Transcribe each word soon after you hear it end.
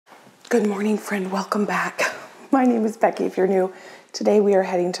Good morning, friend. Welcome back. My name is Becky if you're new. Today we are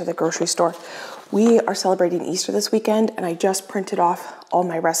heading to the grocery store. We are celebrating Easter this weekend, and I just printed off all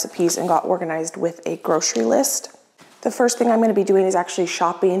my recipes and got organized with a grocery list. The first thing I'm going to be doing is actually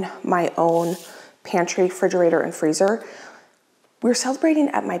shopping my own pantry, refrigerator, and freezer. We're celebrating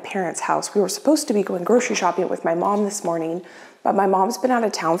at my parents' house. We were supposed to be going grocery shopping with my mom this morning, but my mom's been out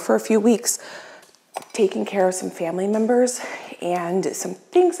of town for a few weeks taking care of some family members, and some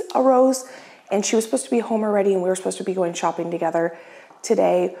things arose, and she was supposed to be home already, and we were supposed to be going shopping together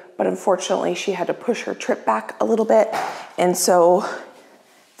today, but unfortunately she had to push her trip back a little bit. And so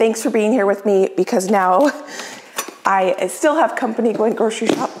thanks for being here with me, because now I still have company going grocery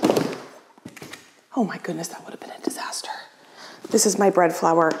shop. Oh my goodness, that would have been a disaster. This is my bread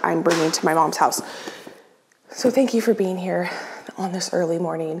flour I'm bringing to my mom's house. So thank you for being here on this early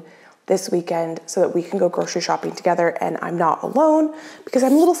morning this weekend so that we can go grocery shopping together, and I'm not alone because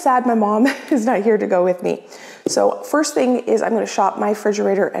I'm a little sad my mom is not here to go with me. So first thing is I'm going to shop my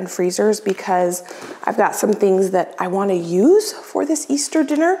refrigerator and freezers because I've got some things that I want to use for this Easter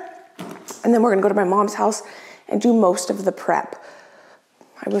dinner, and then we're going to go to my mom's house and do most of the prep.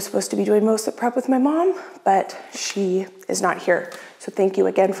 I was supposed to be doing most of the prep with my mom, but she is not here. So thank you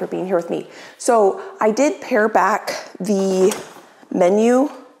again for being here with me. So I did pare back the menu.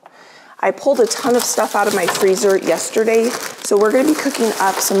 I pulled a ton of stuff out of my freezer yesterday, so we're gonna be cooking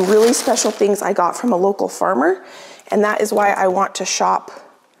up some really special things I got from a local farmer, and that is why I want to shop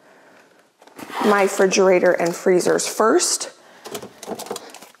my refrigerator and freezers first.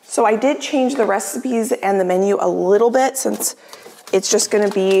 So I did change the recipes and the menu a little bit since it's just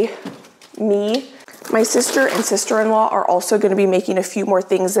gonna be me. My sister and sister-in-law are also gonna be making a few more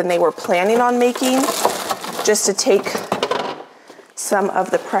things than they were planning on making, just to take some of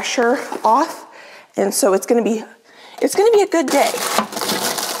the pressure off. And so it's gonna be a good day.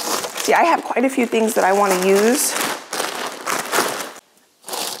 See, I have quite a few things that I wanna use.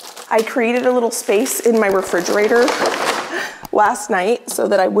 I created a little space in my refrigerator last night so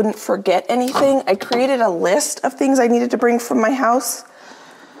that I wouldn't forget anything. I created a list of things I needed to bring from my house,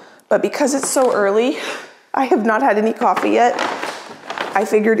 but because it's so early, I have not had any coffee yet. I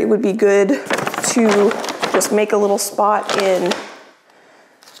figured it would be good to just make a little spot in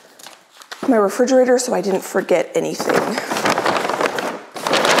my refrigerator so I didn't forget anything.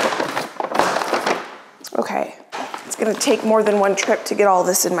 Okay, it's gonna take more than one trip to get all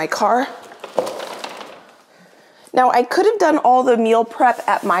this in my car. Now I could have done all the meal prep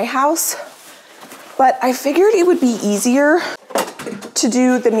at my house, but I figured it would be easier to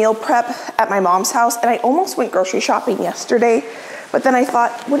do the meal prep at my mom's house, and I almost went grocery shopping yesterday, but then I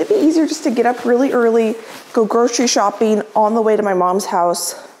thought, would it be easier just to get up really early, go grocery shopping on the way to my mom's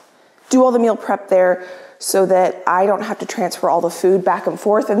house, do all the meal prep there so that I don't have to transfer all the food back and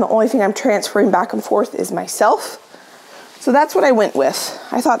forth, and the only thing I'm transferring back and forth is myself. So that's what I went with.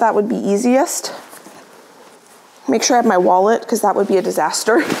 I thought that would be easiest. Make sure I have my wallet, because that would be a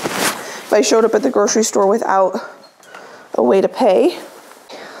disaster if I showed up at the grocery store without a way to pay.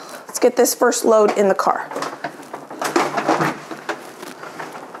 Let's get this first load in the car.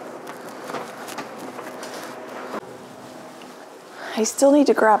 I still need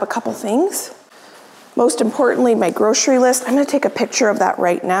to grab a couple things. Most importantly, my grocery list. I'm gonna take a picture of that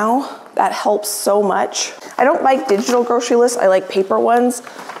right now. That helps so much. I don't like digital grocery lists, I like paper ones,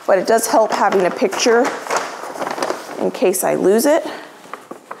 but it does help having a picture in case I lose it.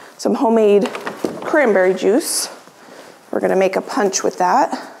 Some homemade cranberry juice. We're gonna make a punch with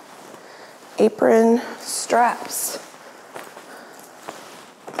that. Apron, straps.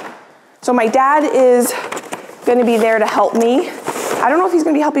 So my dad is gonna be there to help me. I don't know if he's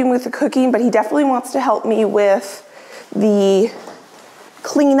gonna be helping with the cooking, but he definitely wants to help me with the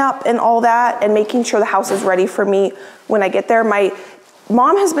cleanup and all that, and making sure the house is ready for me when I get there. My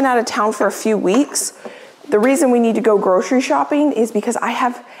mom has been out of town for a few weeks. The reason we need to go grocery shopping is because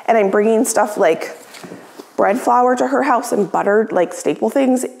I'm bringing stuff like bread flour to her house and butter, like staple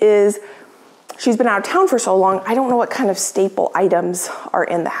things, is she's been out of town for so long, I don't know what kind of staple items are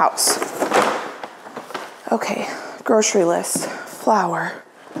in the house. Okay, grocery list. Flour,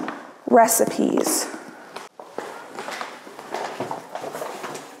 recipes.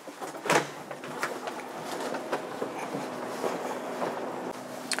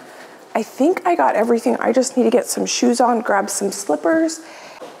 I think I got everything. I just need to get some shoes on, grab some slippers.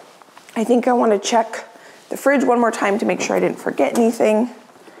 I think I want to check the fridge one more time to make sure I didn't forget anything.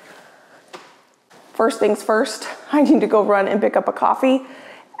 First things first, I need to go run and pick up a coffee.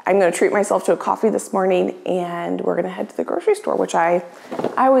 I'm gonna treat myself to a coffee this morning, and we're gonna head to the grocery store, which I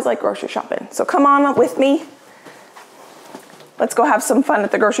always like grocery shopping. So come on up with me. let's go have some fun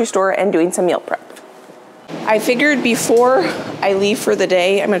at the grocery store and doing some meal prep. I figured before I leave for the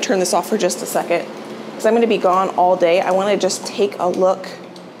day, I'm gonna turn this off for just a second, because I'm gonna be gone all day. I wanna just take a look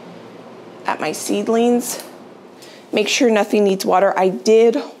at my seedlings, make sure nothing needs water. I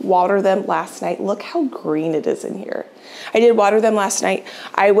did water them last night. Look how green it is in here. I did water them last night.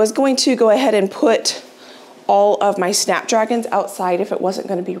 I was going to go ahead and put all of my snapdragons outside if it wasn't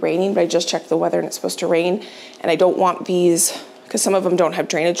gonna be raining, but I just checked the weather and it's supposed to rain, and I don't want these, because some of them don't have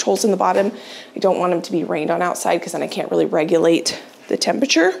drainage holes in the bottom, I don't want them to be rained on outside, because then I can't really regulate the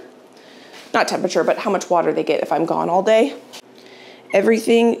temperature. Not temperature, but how much water they get if I'm gone all day.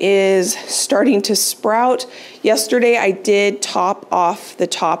 Everything is starting to sprout. Yesterday I did top off the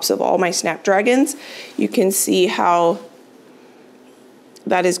tops of all my snapdragons. You can see how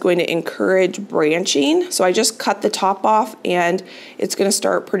that is going to encourage branching. So I just cut the top off and it's going to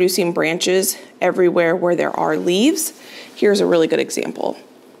start producing branches everywhere where there are leaves. Here's a really good example.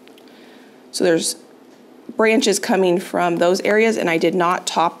 So there's branches coming from those areas, and I did not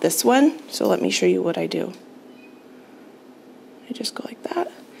top this one. So let me show you what I do. I just go like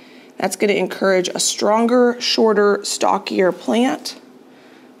that. That's going to encourage a stronger, shorter, stockier plant.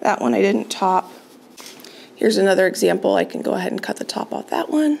 That one I didn't top. Here's another example. I can go ahead and cut the top off that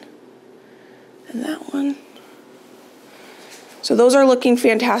one and that one. So those are looking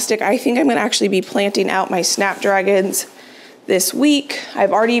fantastic. I think I'm going to actually be planting out my snapdragons this week.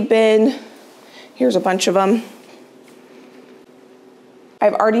 I've already been, here's a bunch of them.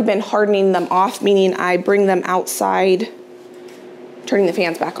 I've already been hardening them off, meaning I bring them outside, turning the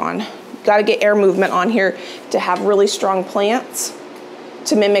fans back on. Got to get air movement on here to have really strong plants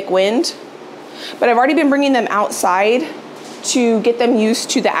to mimic wind. But I've already been bringing them outside to get them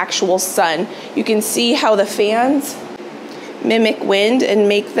used to the actual sun. You can see how the fans mimic wind and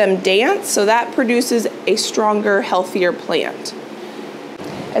make them dance, so that produces a stronger, healthier plant.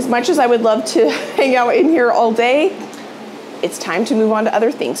 As much as I would love to hang out in here all day, it's time to move on to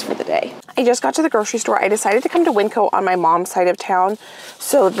other things for the day. I just got to the grocery store. I decided to come to Winco on my mom's side of town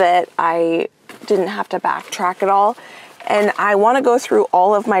so that I didn't have to backtrack at all. And I want to go through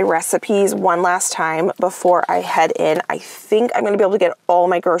all of my recipes one last time before I head in. I think I'm going to be able to get all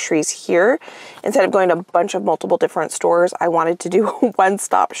my groceries here. Instead of going to a bunch of multiple different stores, I wanted to do a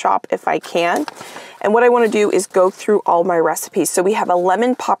one-stop shop if I can. And what I want to do is go through all my recipes. So we have a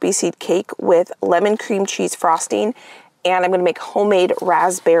lemon poppy seed cake with lemon cream cheese frosting, and I'm going to make homemade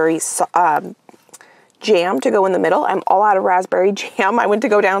raspberry jam to go in the middle. I'm all out of raspberry jam. I went to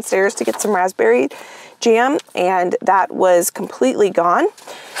go downstairs to get some raspberry jam, and that was completely gone.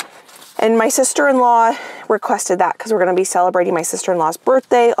 And my sister-in-law requested that because we're going to be celebrating my sister-in-law's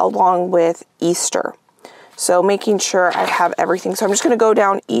birthday along with Easter. So making sure I have everything. So I'm just going to go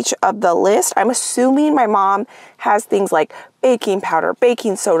down each of the list. I'm assuming my mom has things like baking powder,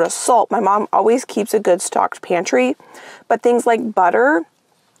 baking soda, salt. My mom always keeps a good stocked pantry, but things like butter,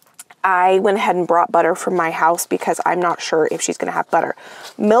 I went ahead and brought butter from my house because I'm not sure if she's going to have butter.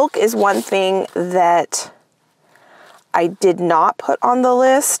 Milk is one thing that I did not put on the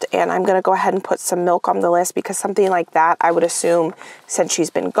list, and I'm going to go ahead and put some milk on the list because something like that, I would assume, since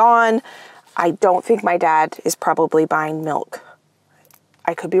she's been gone, I don't think my dad is probably buying milk.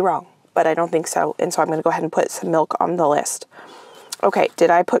 I could be wrong, but I don't think so. And so I'm going to go ahead and put some milk on the list. Okay,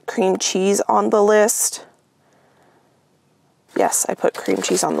 did I put cream cheese on the list? Yes, I put cream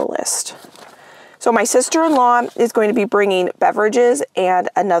cheese on the list. So my sister-in-law is going to be bringing beverages and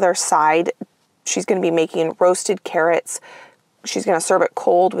another side. She's going to be making roasted carrots. She's going to serve it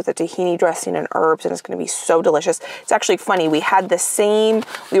cold with a tahini dressing and herbs, and it's going to be so delicious. It's actually funny. We had the same,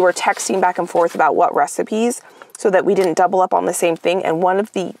 we were texting back and forth about what recipes so that we didn't double up on the same thing. And one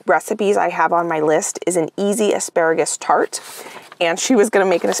of the recipes I have on my list is an easy asparagus tart. And she was going to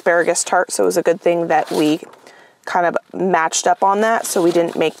make an asparagus tart, so it was a good thing that we kind of matched up on that, so we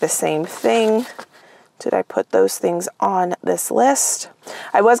didn't make the same thing. Did I put those things on this list?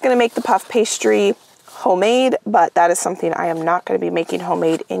 I was going to make the puff pastry homemade, but that is something I am not going to be making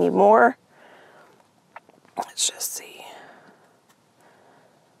homemade anymore. Let's just see.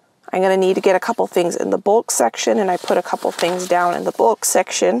 I'm going to need to get a couple things in the bulk section, and I put a couple things down in the bulk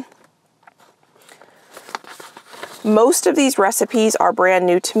section. Most of these recipes are brand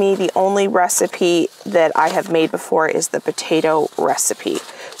new to me. The only recipe that I have made before is the potato recipe.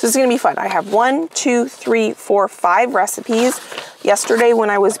 So it's going to be fun. I have 1, 2, 3, 4, 5 recipes. Yesterday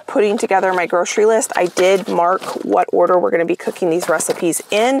when I was putting together my grocery list, I did mark what order we're going to be cooking these recipes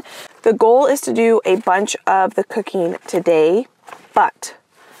in. The goal is to do a bunch of the cooking today, but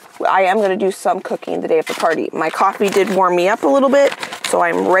I am going to do some cooking the day of the party. My coffee did warm me up a little bit, So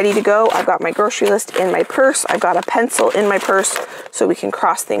I'm ready to go. I've got my grocery list in my purse. I've got a pencil in my purse so we can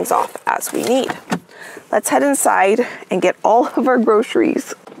cross things off as we need. Let's head inside and get all of our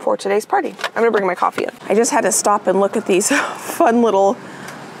groceries for today's party. I'm gonna bring my coffee in. I just had to stop and look at these fun little,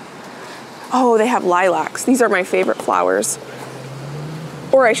 oh, they have lilacs. These are my favorite flowers.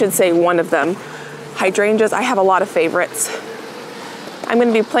 Or I should say one of them. Hydrangeas, I have a lot of favorites. I'm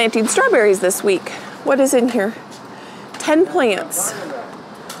gonna be planting strawberries this week. What is in here? 10 plants.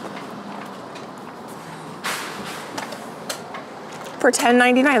 For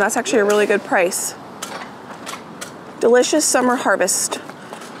 $10.99, that's actually a really good price. Delicious summer harvest.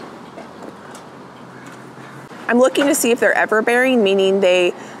 I'm looking to see if they're everbearing, meaning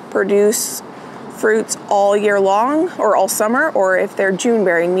they produce fruits all year long or all summer, or if they're June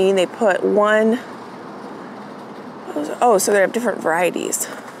bearing, meaning they put one, oh, so they have different varieties.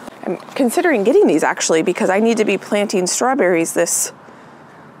 I'm considering getting these actually because I need to be planting strawberries this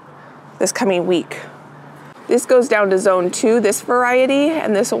coming week. This goes down to zone 2, this variety,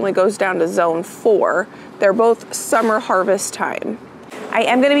 and this only goes down to zone 4. They're both summer harvest time. I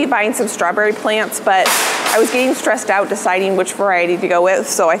am gonna be buying some strawberry plants, but I was getting stressed out deciding which variety to go with,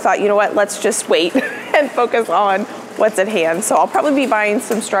 so I thought, you know what, let's just wait and focus on what's at hand. So I'll probably be buying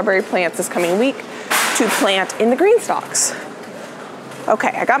some strawberry plants this coming week to plant in the green stalks. Okay,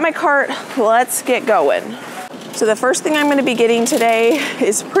 I got my cart, let's get going. So the first thing I'm gonna be getting today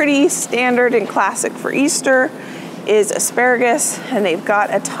is pretty standard and classic for Easter, is asparagus, and they've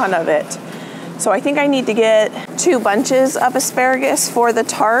got a ton of it. So I think I need to get 2 bunches of asparagus for the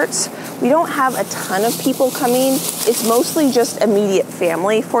tarts. We don't have a ton of people coming. It's mostly just immediate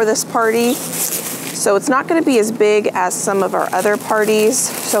family for this party. So it's not gonna be as big as some of our other parties.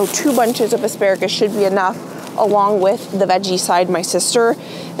 So 2 bunches of asparagus should be enough, along with the veggie side my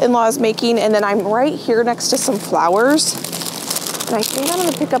sister-in-law is making. And then I'm right here next to some flowers. And I think I'm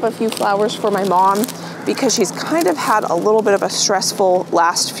gonna pick up a few flowers for my mom because she's kind of had a little bit of a stressful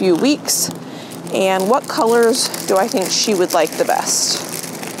last few weeks. And what colors do I think she would like the best?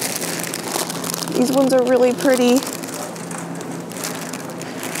 These ones are really pretty.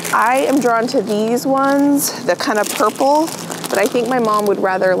 I am drawn to these ones, the kind of purple, but I think my mom would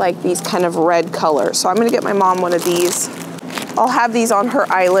rather like these kind of red colors. So I'm gonna get my mom one of these. I'll have these on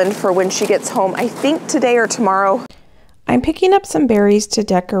her island for when she gets home, I think today or tomorrow. I'm picking up some berries to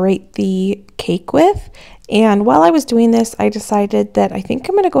decorate the cake with. And while I was doing this, I decided that I think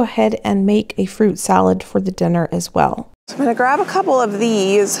I'm gonna go ahead and make a fruit salad for the dinner as well. So I'm gonna grab a couple of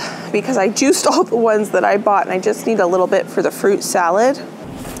these because I juiced all the ones that I bought and I just need a little bit for the fruit salad.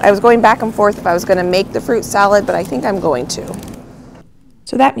 I was going back and forth if I was gonna make the fruit salad, but I think I'm going to.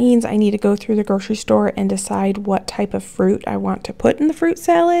 So that means I need to go through the grocery store and decide what type of fruit I want to put in the fruit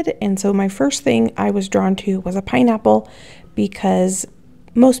salad. And so my first thing I was drawn to was a pineapple because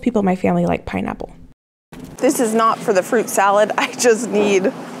most people in my family like pineapple. This is not for the fruit salad. I just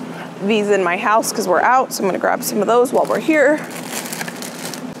need these in my house because we're out. So I'm gonna grab some of those while we're here.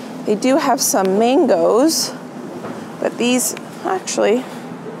 They do have some mangoes, but these actually,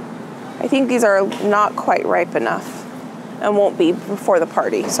 I think these are not quite ripe enough and won't be before the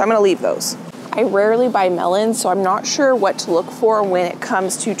party. So I'm gonna leave those. I rarely buy melons, so I'm not sure what to look for when it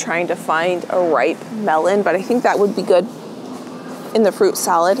comes to trying to find a ripe melon, but I think that would be good in the fruit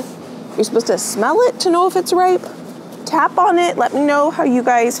salad. You're supposed to smell it to know if it's ripe. Tap on it, let me know how you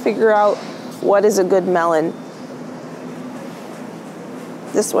guys figure out what is a good melon.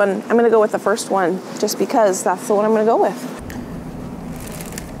 This one, I'm gonna go with the first one just because that's the one I'm gonna go with.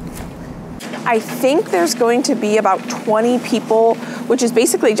 I think there's going to be about 20 people, which is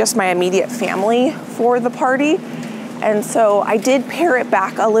basically just my immediate family for the party. And so I did pare it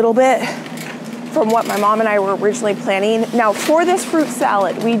back a little bit from what my mom and I were originally planning. Now for this fruit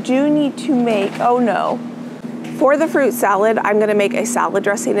salad, we do need to make, oh no. For the fruit salad, I'm gonna make a salad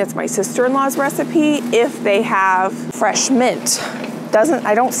dressing. It's my sister-in-law's recipe if they have fresh mint.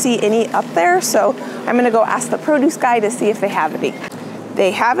 I don't see any up there, so I'm gonna go ask the produce guy to see if they have any.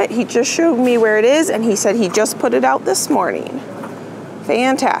 They have it, he just showed me where it is and he said he just put it out this morning.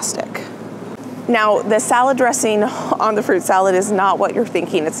 Fantastic. Now, the salad dressing on the fruit salad is not what you're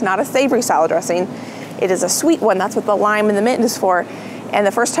thinking. It's not a savory salad dressing. It is a sweet one. That's what the lime and the mint is for. And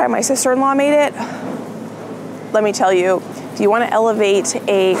the first time my sister-in-law made it, let me tell you, if you want to elevate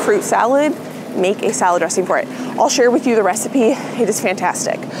a fruit salad, make a salad dressing for it. I'll share with you the recipe. It is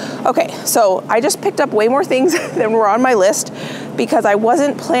fantastic. Okay, so I just picked up way more things than were on my list because I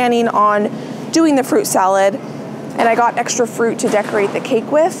wasn't planning on doing the fruit salad, and I got extra fruit to decorate the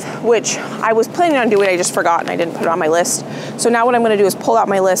cake with, which I was planning on doing. I just forgot and I didn't put it on my list. So now what I'm gonna do is pull out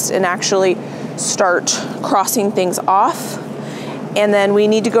my list and actually start crossing things off. And then we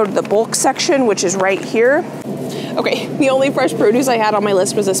need to go to the bulk section, which is right here. Okay, the only fresh produce I had on my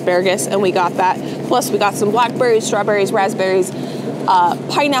list was asparagus, and we got that. Plus we got some blackberries, strawberries, raspberries,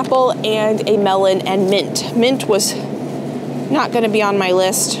 pineapple, and a melon, and mint. Mint was not gonna be on my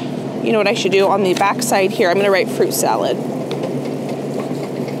list. You know what I should do on the back side here? I'm gonna write fruit salad,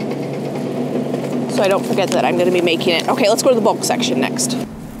 so I don't forget that I'm gonna be making it. Okay, let's go to the bulk section next.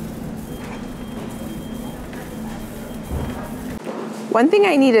 One thing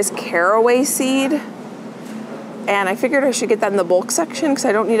I need is caraway seed, and I figured I should get that in the bulk section because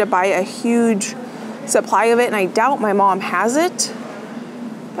I don't need to buy a huge supply of it, and I doubt my mom has it,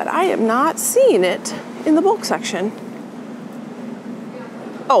 but I am not seeing it in the bulk section.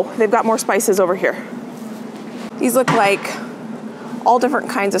 Oh, they've got more spices over here. These look like all different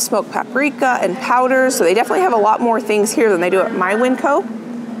kinds of smoked paprika and powders, so they definitely have a lot more things here than they do at my Winco.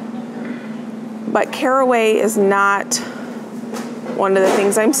 But caraway is not one of the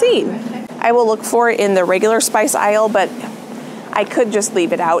things I'm seeing. I will look for it in the regular spice aisle, but I could just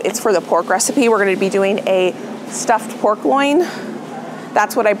leave it out. It's for the pork recipe. We're gonna be doing a stuffed pork loin.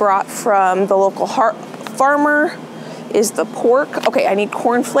 That's what I brought from the local farmer, is the pork. Okay, I need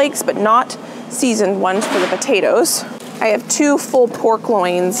corn flakes, but not seasoned ones for the potatoes. I have 2 full pork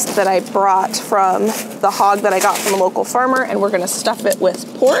loins that I brought from the hog that I got from a local farmer, and we're gonna stuff it with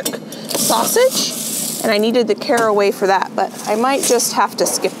pork, sausage, and I needed the caraway for that, but I might just have to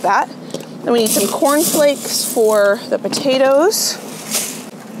skip that. Then we need some corn flakes for the potatoes.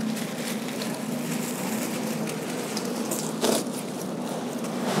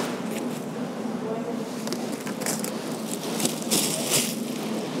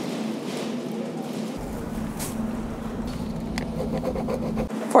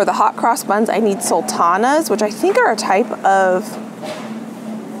 For the hot cross buns, I need sultanas, which I think are a type of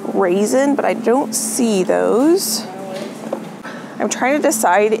raisin, but I don't see those. I'm trying to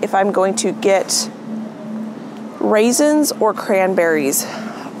decide if I'm going to get raisins or cranberries.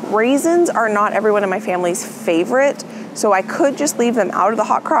 Raisins are not everyone in my family's favorite, so I could just leave them out of the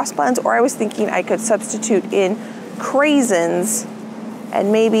hot cross buns, or I was thinking I could substitute in craisins,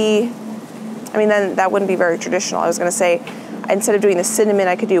 and maybe, I mean, then that wouldn't be very traditional. I was gonna say, instead of doing the cinnamon,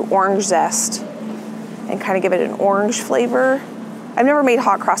 I could do orange zest and kind of give it an orange flavor. I've never made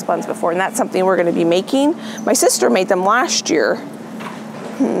hot cross buns before, and that's something we're gonna be making. My sister made them last year.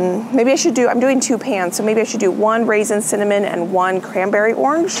 Maybe I should do, I'm doing 2 pans, so maybe I should do 1 raisin cinnamon and 1 cranberry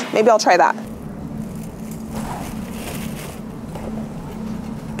orange. Maybe I'll try that.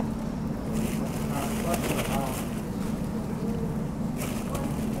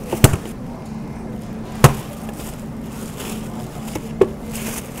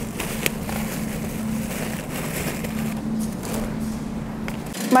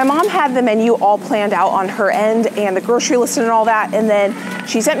 My mom had the menu all planned out on her end and the grocery list and all that, and then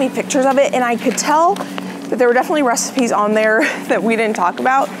she sent me pictures of it, and I could tell that there were definitely recipes on there that we didn't talk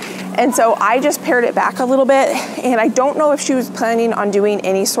about. And so I just pared it back a little bit, and I don't know if she was planning on doing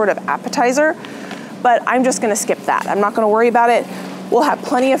any sort of appetizer, but I'm just gonna skip that. I'm not gonna worry about it. We'll have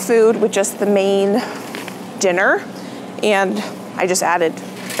plenty of food with just the main dinner, and I just added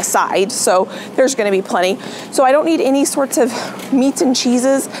a side, so there's gonna be plenty. So I don't need any sorts of meats and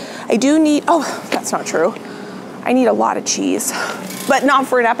cheeses. I do need, oh, that's not true. I need a lot of cheese, but not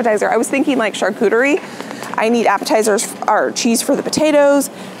for an appetizer. I was thinking like charcuterie. I need appetizers or cheese for the potatoes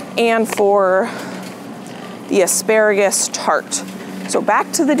and for the asparagus tart. So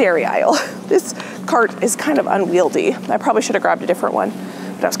back to the dairy aisle. This cart is kind of unwieldy. I probably should have grabbed a different one,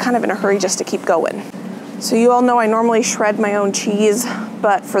 but I was kind of in a hurry just to keep going. So you all know I normally shred my own cheese,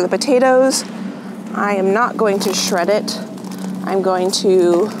 but for the potatoes, I am not going to shred it. I'm going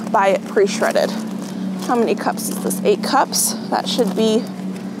to buy it pre-shredded. How many cups is this? 8 cups. That should be,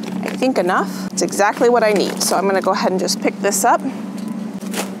 I think, enough. It's exactly what I need. So I'm gonna go ahead and just pick this up.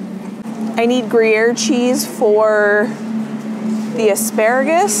 I need Gruyere cheese for the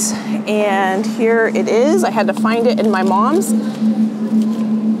asparagus, and here it is. I had to find it in my mom's.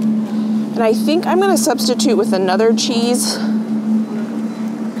 And I think I'm gonna substitute with another cheese.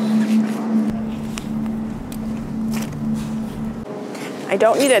 I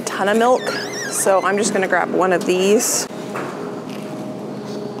don't need a ton of milk, so I'm just gonna grab one of these.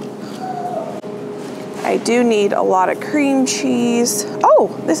 I do need a lot of cream cheese. Oh,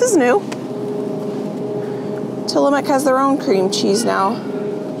 this is new. Tillamook has their own cream cheese now.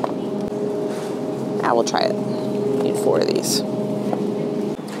 Yeah, we'll try it. Need 4 of these.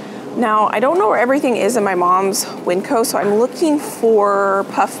 Now, I don't know where everything is in my mom's Winco, so I'm looking for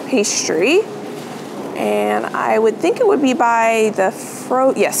puff pastry. And I would think it would be by the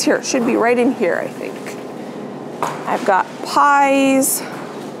yes, here, it should be right in here, I think. I've got pies.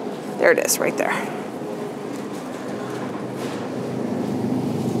 There it is, right there.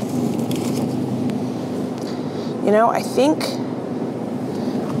 You know, I think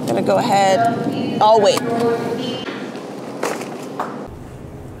I'm gonna go ahead. I'll wait.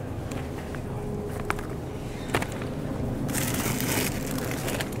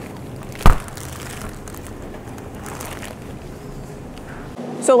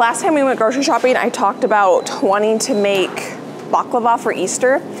 So last time we went grocery shopping, I talked about wanting to make baklava for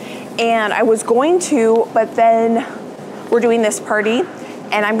Easter, and I was going to, but then we're doing this party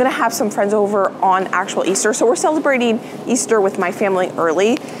and I'm gonna have some friends over on actual Easter. So we're celebrating Easter with my family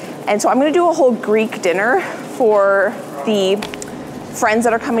early. And so I'm gonna do a whole Greek dinner for the friends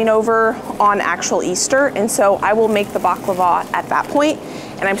that are coming over on actual Easter. And so I will make the baklava at that point.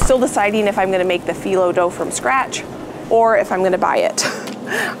 And I'm still deciding if I'm gonna make the phyllo dough from scratch or if I'm gonna buy it.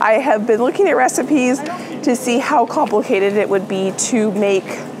 I have been looking at recipes to see how complicated it would be to make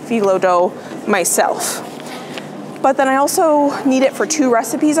phyllo dough myself. But then I also need it for 2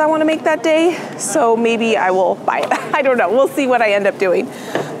 recipes I want to make that day, so maybe I will buy it. I don't know, we'll see what I end up doing.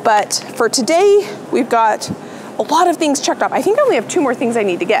 But for today, we've got a lot of things checked off. I think I only have 2 more things I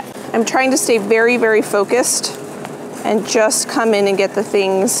need to get. I'm trying to stay very, very focused and just come in and get the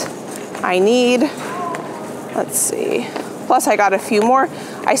things I need. Let's see. Plus I got a few more.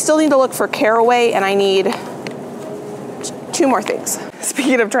 I still need to look for caraway, and I need 2 more things.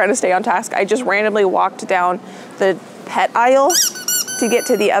 Speaking of trying to stay on task, I just randomly walked down the pet aisle to get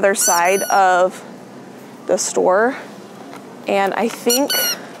to the other side of the store. And I think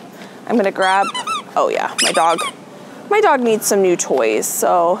I'm gonna grab, oh yeah, my dog. My dog needs some new toys,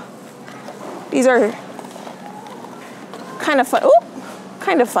 so these are kind of fun. Oh,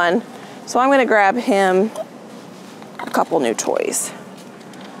 kind of fun. So I'm gonna grab him a couple new toys.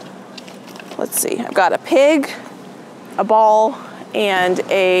 Let's see, I've got a pig, a ball, and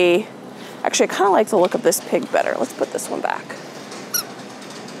a, actually I kind of like the look of this pig better. Let's put this one back.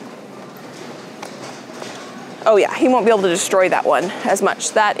 Oh yeah, he won't be able to destroy that one as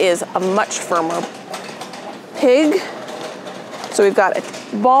much. That is a much firmer pig. So we've got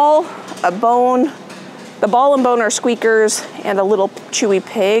a ball, a bone. The ball and bone are squeakers, and a little chewy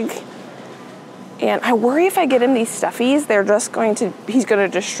pig. And I worry if I get him these stuffies, they're just going to, he's gonna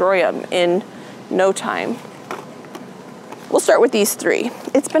destroy them in no time. We'll start with these 3.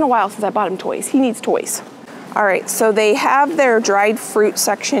 It's been a while since I bought him toys. He needs toys. All right, so they have their dried fruit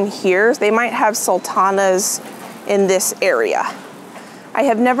section here. They might have sultanas in this area. I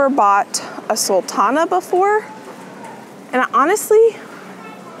have never bought a sultana before, and honestly,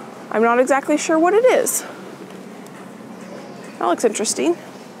 I'm not exactly sure what it is. That looks interesting.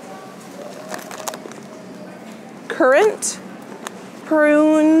 Currant,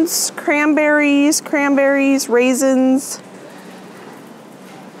 prunes, cranberries, raisins.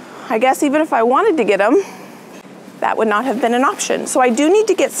 I guess even if I wanted to get them, that would not have been an option. So I do need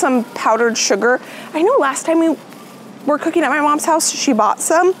to get some powdered sugar. I know last time we were cooking at my mom's house, she bought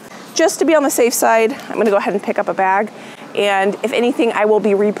some. Just to be on the safe side, I'm gonna go ahead and pick up a bag. And if anything, I will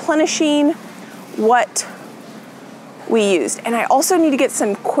be replenishing what we used. And I also need to get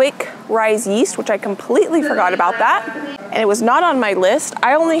some quick rise yeast, which I completely forgot about that. And it was not on my list.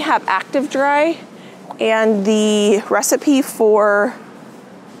 I only have active dry, and the recipe for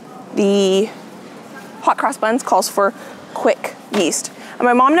the hot cross buns calls for quick yeast. And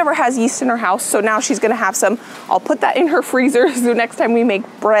my mom never has yeast in her house, so now she's gonna have some. I'll put that in her freezer, so next time we make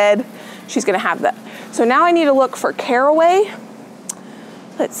bread, she's gonna have that. So now I need to look for caraway.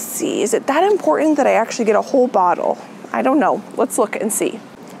 Let's see, is it that important that I actually get a whole bottle? I don't know, let's look and see.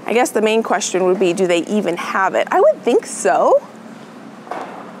 I guess the main question would be, do they even have it? I would think so.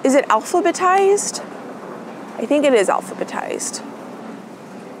 Is it alphabetized? I think it is alphabetized.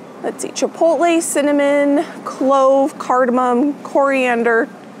 Let's see, chipotle, cinnamon, clove, cardamom, coriander,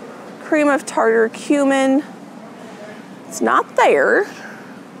 cream of tartar, cumin. It's not there.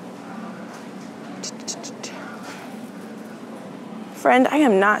 Friend, I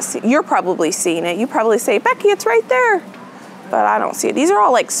am not seeing, you're probably seeing it. You probably say, Becky, it's right there. But I don't see it. These are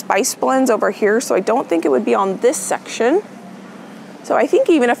all like spice blends over here, so I don't think it would be on this section. So I think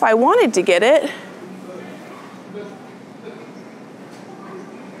even if I wanted to get it,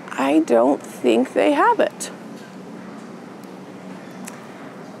 I don't think they have it.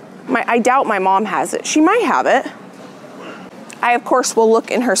 I doubt my mom has it. She might have it. I, of course, will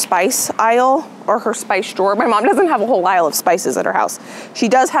look in her spice aisle or her spice drawer. My mom doesn't have a whole aisle of spices at her house. She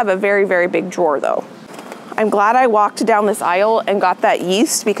does have a very, very big drawer, though. I'm glad I walked down this aisle and got that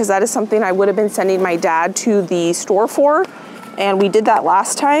yeast, because that is something I would have been sending my dad to the store for, and we did that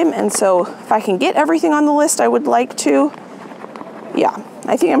last time. And so if I can get everything on the list I would like to, Yeah,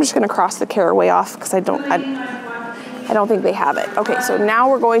 I think I'm just gonna cross the caraway off because I don't think they have it. Okay, so now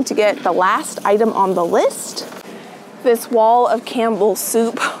we're going to get the last item on the list. This wall of Campbell's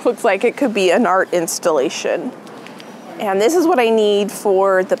soup looks like it could be an art installation. And this is what I need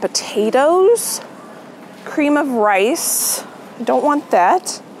for the potatoes, cream of rice. I don't want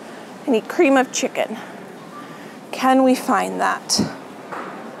that. I need cream of chicken. Can we find that?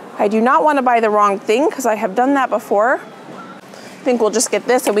 I do not want to buy the wrong thing because I have done that before. I think we'll just get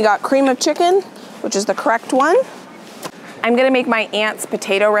this, and we got cream of chicken, which is the correct one. I'm gonna make my aunt's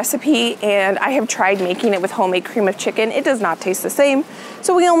potato recipe, and I have tried making it with homemade cream of chicken. It does not taste the same.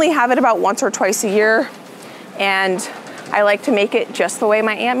 So we only have it about once or twice a year. And I like to make it just the way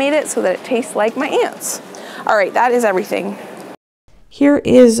my aunt made it so that it tastes like my aunt's. All right, that is everything. Here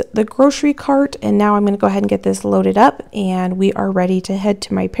is the grocery cart, and now I'm gonna go ahead and get this loaded up, and we are ready to head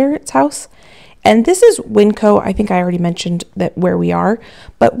to my parents' house. And this is Winco. I think I already mentioned that where we are,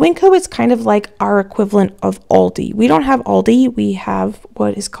 but Winco is kind of like our equivalent of Aldi. We don't have Aldi, we have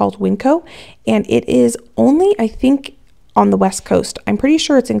what is called Winco, and it is only, I think, on the West Coast. I'm pretty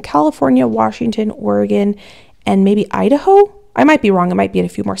sure it's in California, Washington, Oregon, and maybe Idaho. I might be wrong, it might be in a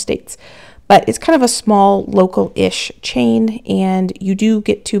few more states. But it's kind of a small local-ish chain, and you do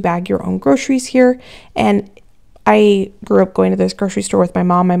get to bag your own groceries here. And I grew up going to this grocery store with my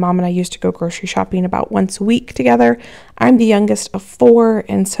mom. My mom and I used to go grocery shopping about once a week together. I'm the youngest of 4,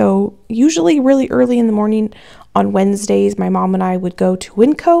 and so usually really early in the morning on Wednesdays, my mom and I would go to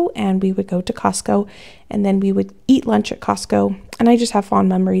Winco and we would go to Costco, and then we would eat lunch at Costco. And I just have fond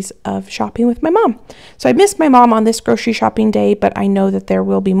memories of shopping with my mom. So I missed my mom on this grocery shopping day, but I know that there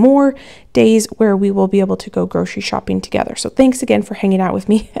will be more days where we will be able to go grocery shopping together. So thanks again for hanging out with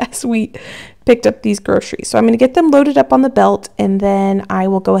me as we picked up these groceries. So I'm going to get them loaded up on the belt, and then I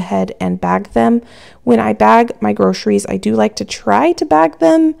will go ahead and bag them. When I bag my groceries, I do like to try to bag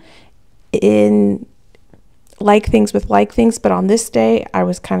them in like things with like things, but on this day I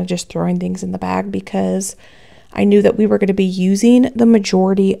was kind of just throwing things in the bag because I knew that we were going to be using the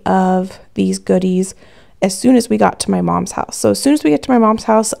majority of these goodies as soon as we got to my mom's house. So as soon as we get to my mom's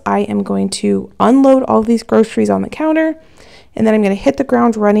house, I am going to unload all of these groceries on the counter, and then I'm going to hit the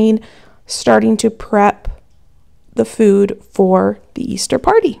ground running, starting to prep the food for the Easter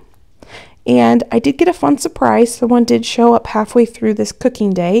party. And I did get a fun surprise. Someone did show up halfway through this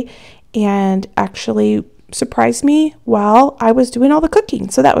cooking day and actually surprised me while I was doing all the cooking.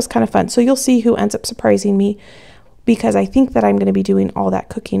 So that was kind of fun. So you'll see who ends up surprising me, because I think that I'm going to be doing all that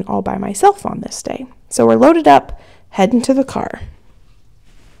cooking all by myself on this day. So we're loaded up, heading to the car.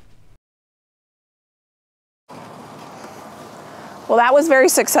 Well, that was very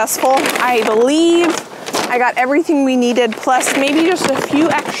successful. I believe I got everything we needed, plus maybe just a few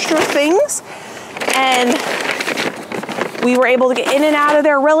extra things. And we were able to get in and out of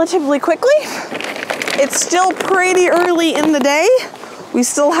there relatively quickly. It's still pretty early in the day. We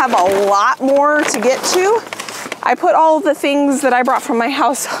still have a lot more to get to. I put all of the things that I brought from my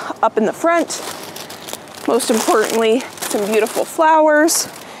house up in the front. Most importantly, some beautiful flowers.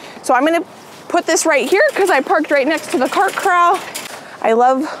 So I'm gonna put this right here because I parked right next to the cart corral. I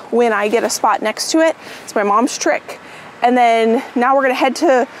love when I get a spot next to it. It's my mom's trick. And then now we're gonna head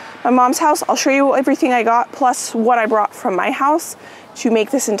to my mom's house. I'll show you everything I got plus what I brought from my house to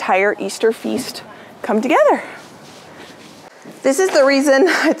make this entire Easter feast come together. This is the reason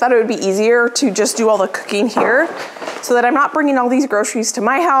I thought it would be easier to just do all the cooking here, so that I'm not bringing all these groceries to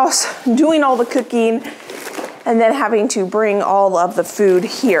my house, doing all the cooking, and then having to bring all of the food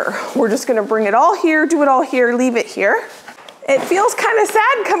here. We're just gonna bring it all here, do it all here, leave it here. It feels kind of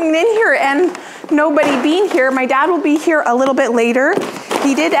sad coming in here and nobody being here. My dad will be here a little bit later.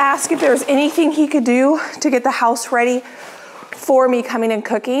 He did ask if there was anything he could do to get the house ready for me coming and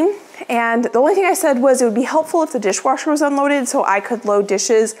cooking. And the only thing I said was it would be helpful if the dishwasher was unloaded so I could load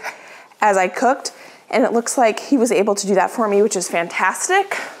dishes as I cooked. And it looks like he was able to do that for me, which is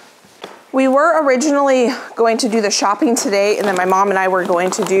fantastic. We were originally going to do the shopping today, and then my mom and I were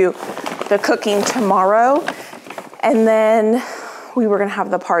going to do the cooking tomorrow. And then we were gonna have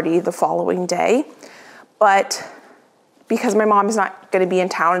the party the following day. But because my mom is not gonna be in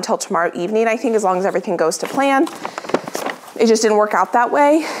town until tomorrow evening, I think, as long as everything goes to plan, it just didn't work out that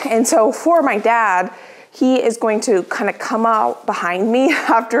way. And so for my dad, he is going to kind of come out behind me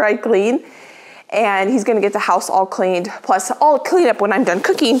after I clean, and he's gonna get the house all cleaned, plus I'll clean up when I'm done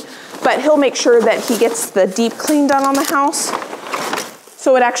cooking, but he'll make sure that he gets the deep clean done on the house.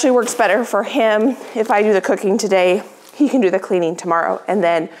 So it actually works better for him. If I do the cooking today, he can do the cleaning tomorrow, and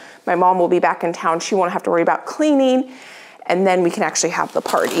then my mom will be back in town. She won't have to worry about cleaning, and then we can actually have the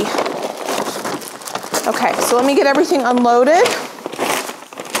party. Okay, so let me get everything unloaded.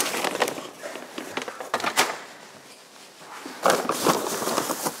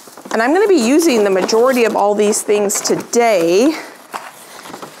 And I'm gonna be using the majority of all these things today.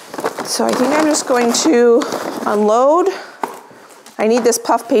 So I think I'm just going to unload. I need this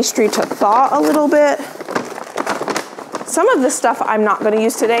puff pastry to thaw a little bit. Some of this stuff I'm not gonna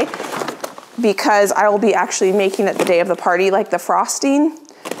use today because I will be actually making it the day of the party, like the frosting.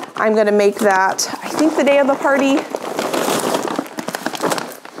 I'm gonna make that, I think, the day of the party.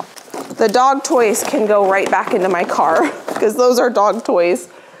 The dog toys can go right back into my car because those are dog toys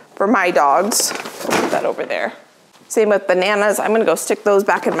for my dogs. We'll put that over there. Same with bananas. I'm gonna go stick those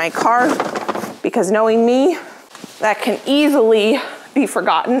back in my car because knowing me, that can easily be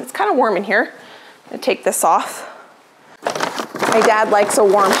forgotten. It's kind of warm in here. I'm gonna take this off. My dad likes a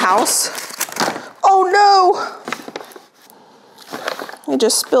warm house. Oh no! I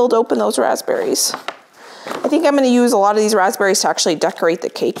just spilled open those raspberries. I think I'm gonna use a lot of these raspberries to actually decorate the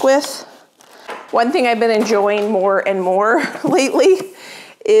cake with. One thing I've been enjoying more and more lately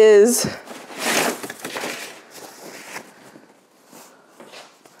is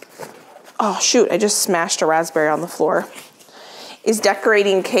oh shoot, I just smashed a raspberry on the floor, is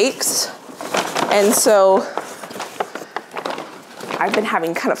decorating cakes. And so I've been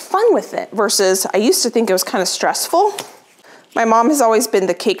having kind of fun with it versus I used to think it was kind of stressful. My mom has always been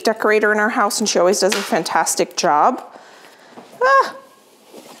the cake decorator in our house and she always does a fantastic job.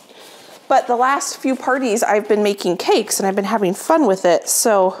 But the last few parties I've been making cakes and I've been having fun with it.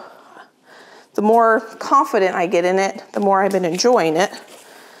 So the more confident I get in it, the more I've been enjoying it.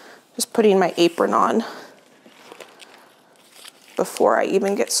 Just putting my apron on before I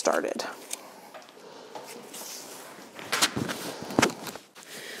even get started.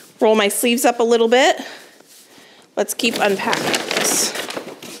 Roll my sleeves up a little bit. Let's keep unpacking this.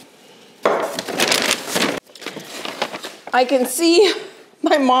 I can see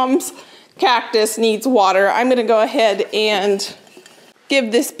my mom's cactus needs water. I'm gonna go ahead and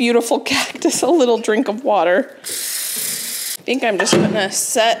give this beautiful cactus a little drink of water. I think I'm just gonna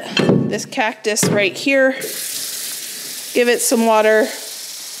set this cactus right here, give it some water,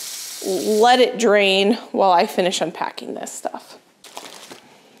 let it drain while I finish unpacking this stuff.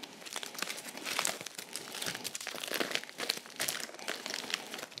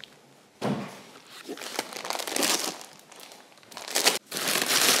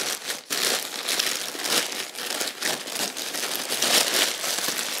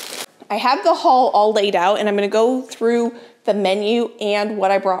 I have the haul all laid out and I'm gonna go through the menu and what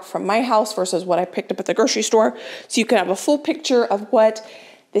I brought from my house versus what I picked up at the grocery store so you can have a full picture of what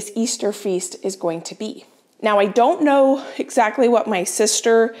this Easter feast is going to be. Now, I don't know exactly what my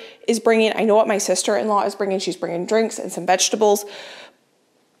sister is bringing. I know what my sister-in-law is bringing. She's bringing drinks and some vegetables.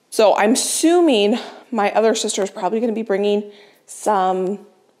 So I'm assuming my other sister is probably gonna be bringing some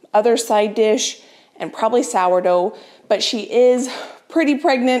other side dish and probably sourdough, but she is pretty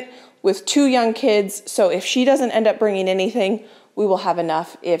pregnant with 2 young kids, so if she doesn't end up bringing anything, we will have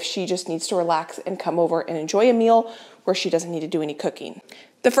enough if she just needs to relax and come over and enjoy a meal where she doesn't need to do any cooking.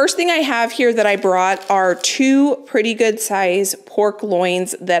 The first thing I have here that I brought are 2 pretty good size pork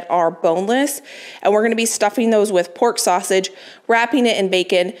loins that are boneless, and we're gonna be stuffing those with pork sausage, wrapping it in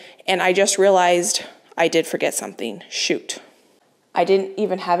bacon, and I just realized I did forget something. Shoot. I didn't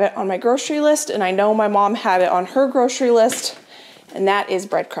even have it on my grocery list, and I know my mom had it on her grocery list, and that is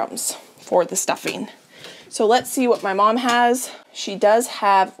breadcrumbs for the stuffing. So let's see what my mom has. She does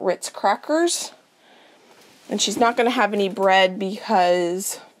have Ritz crackers, and she's not gonna have any bread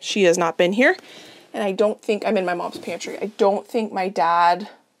because she has not been here. And I don't think, I'm in my mom's pantry. I don't think my dad,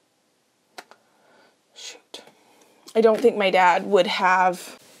 shoot. I don't think my dad would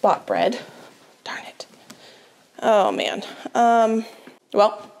have bought bread. Darn it. Oh man.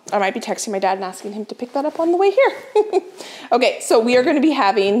 Well, I might be texting my dad and asking him to pick that up on the way here. Okay, so we are gonna be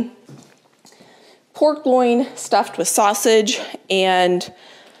having pork loin stuffed with sausage, and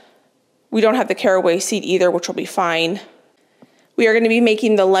we don't have the caraway seed either, which will be fine. We are gonna be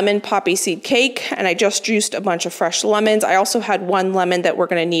making the lemon poppy seed cake, and I just juiced a bunch of fresh lemons. I also had 1 lemon that we're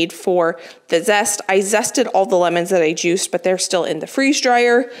gonna need for the zest. I zested all the lemons that I juiced, but they're still in the freeze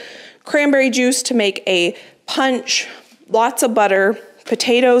dryer. Cranberry juice to make a punch, lots of butter,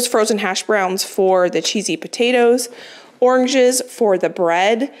 potatoes, frozen hash browns for the cheesy potatoes, oranges for the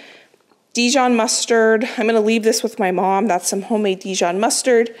bread, Dijon mustard. I'm gonna leave this with my mom. That's some homemade Dijon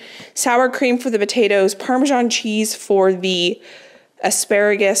mustard, sour cream for the potatoes, Parmesan cheese for the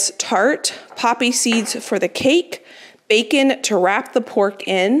asparagus tart, poppy seeds for the cake, bacon to wrap the pork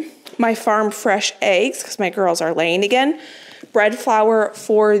in, my farm fresh eggs because my girls are laying again, bread flour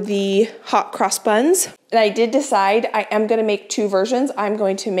for the hot cross buns. And I did decide I am gonna make 2 versions. I'm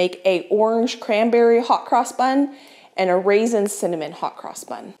going to make a orange cranberry hot cross bun and a raisin cinnamon hot cross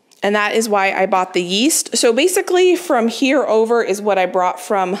bun. And that is why I bought the yeast. So basically from here over is what I brought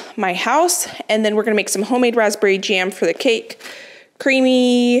from my house. And then we're gonna make some homemade raspberry jam for the cake,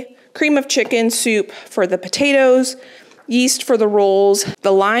 cream of chicken soup for the potatoes, yeast for the rolls.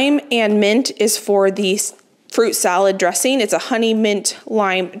 The lime and mint is for the fruit salad dressing. It's a honey mint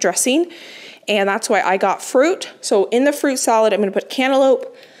lime dressing. And that's why I got fruit. So in the fruit salad, I'm gonna put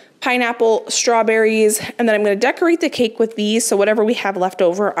cantaloupe, pineapple, strawberries, and then I'm gonna decorate the cake with these. So whatever we have left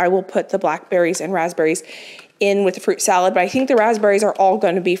over, I will put the blackberries and raspberries in with the fruit salad, but I think the raspberries are all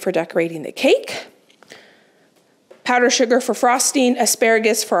gonna be for decorating the cake. Powdered sugar for frosting,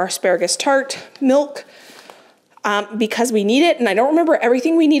 asparagus for our asparagus tart, milk, because we need it, and I don't remember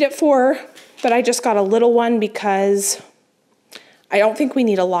everything we need it for, but I just got a little one because I don't think we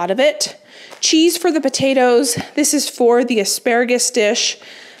need a lot of it. Cheese for the potatoes. This is for the asparagus dish.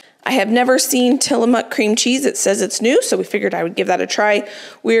 I have never seen Tillamook cream cheese. It says it's new, so we figured I would give that a try.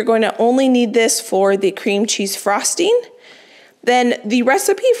 We're going to only need this for the cream cheese frosting. Then the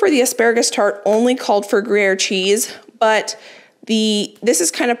recipe for the asparagus tart only called for Gruyere cheese, but this is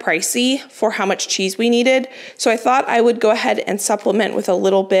kind of pricey for how much cheese we needed. So I thought I would go ahead and supplement with a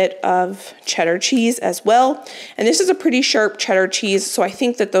little bit of cheddar cheese as well. And this is a pretty sharp cheddar cheese, so I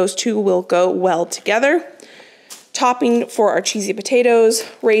think that those two will go well together. Topping for our cheesy potatoes,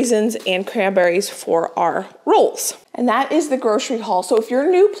 raisins, and cranberries for our rolls. And that is the grocery haul. So if you're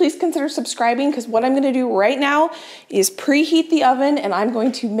new, please consider subscribing, because what I'm gonna do right now is preheat the oven, and I'm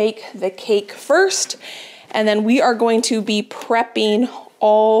going to make the cake first. And then we are going to be prepping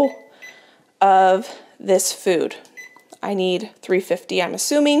all of this food. I need 350, I'm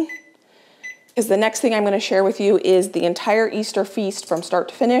assuming, because the next thing I'm gonna share with you is the entire Easter feast from start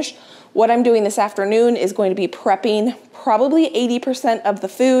to finish. What I'm doing this afternoon is going to be prepping probably 80% of the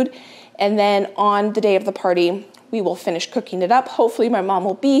food, and then on the day of the party, we will finish cooking it up. Hopefully my mom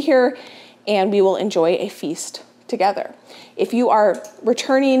will be here and we will enjoy a feast together. If you are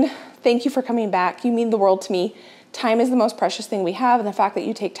returning, thank you for coming back. You mean the world to me. Time is the most precious thing we have, and the fact that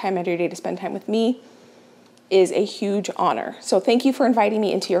you take time every day to spend time with me is a huge honor. So thank you for inviting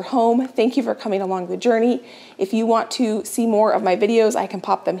me into your home. Thank you for coming along the journey. If you want to see more of my videos, I can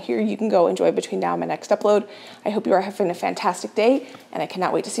pop them here. You can go enjoy between now and my next upload. I hope you are having a fantastic day, and I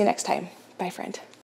cannot wait to see you next time. Bye, friend.